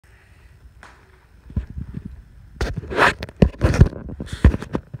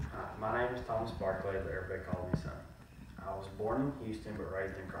My name is Thomas Barclay, but everybody calls me Son. I was born in Houston but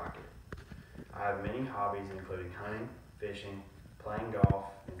raised in Crockett. I have many hobbies including hunting, fishing, playing golf,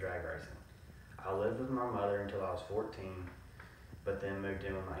 and drag racing. I lived with my mother until I was 14, but then moved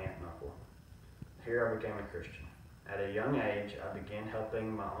in with my aunt and uncle. Here I became a Christian. At a young age, I began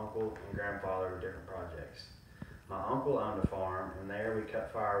helping my uncle and grandfather with different projects. My uncle owned a farm, and there we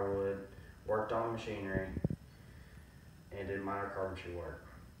cut firewood, worked on machinery, and did minor carpentry work.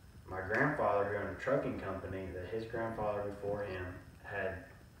 My grandfather, who owned a trucking company that his grandfather before him had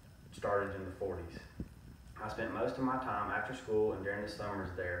started in the 40s. I spent most of my time after school and during the summers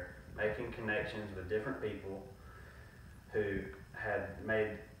there making connections with different people who had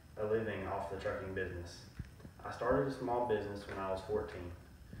made a living off the trucking business. I started a small business when I was 14,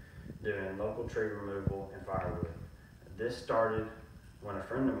 doing local tree removal and firewood. This started when a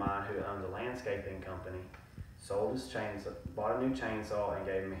friend of mine who owns a landscaping company sold his chainsaw, bought a new chainsaw, and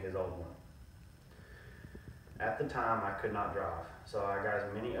gave me his old one. At the time, I could not drive, so I got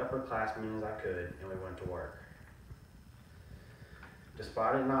as many upperclassmen as I could, and we went to work.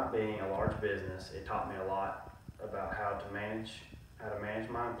 Despite it not being a large business, it taught me a lot about how to manage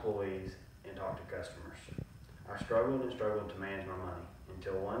my employees and talk to customers. I struggled and struggled to manage my money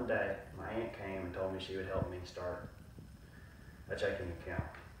until one day my aunt came and told me she would help me start a checking account.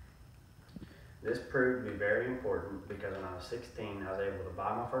 This proved to be very important because when I was 16, I was able to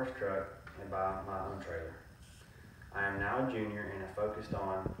buy my first truck and buy my own trailer. I am now a junior and have focused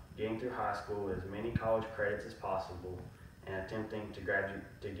on getting through high school with as many college credits as possible and attempting to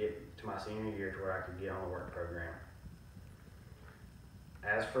get to my senior year to where I could get on the work program.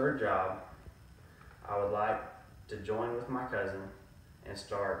 As for a job, I would like to join with my cousin and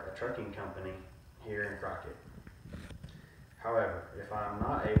start a trucking company here in Crockett. However, if I am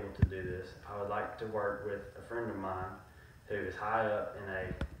not able to do this, I would like to work with a friend of mine who is high up in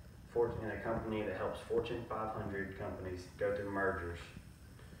a company that helps Fortune 500 companies go through mergers.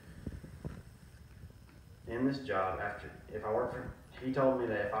 In this job, he told me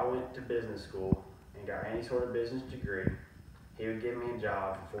that if I went to business school and got any sort of business degree, he would give me a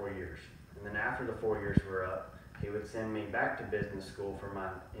job for 4 years. And then after the 4 years were up, he would send me back to business school for my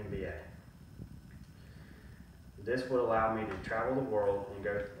MBA. This would allow me to travel the world and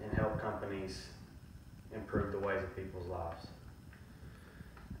go and help companies improve the ways of people's lives.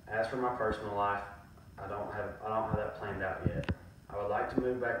 As for my personal life, I don't have that planned out yet. I would like to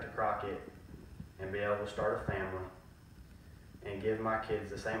move back to Crockett and be able to start a family and give my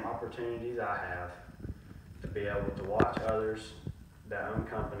kids the same opportunities I have to be able to watch others that own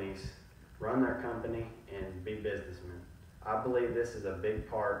companies run their company and be businessmen. I believe this is a big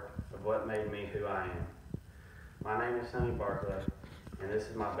part of what made me who I am. My name is Thomas Barclay, and this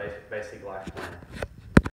is my basic life plan.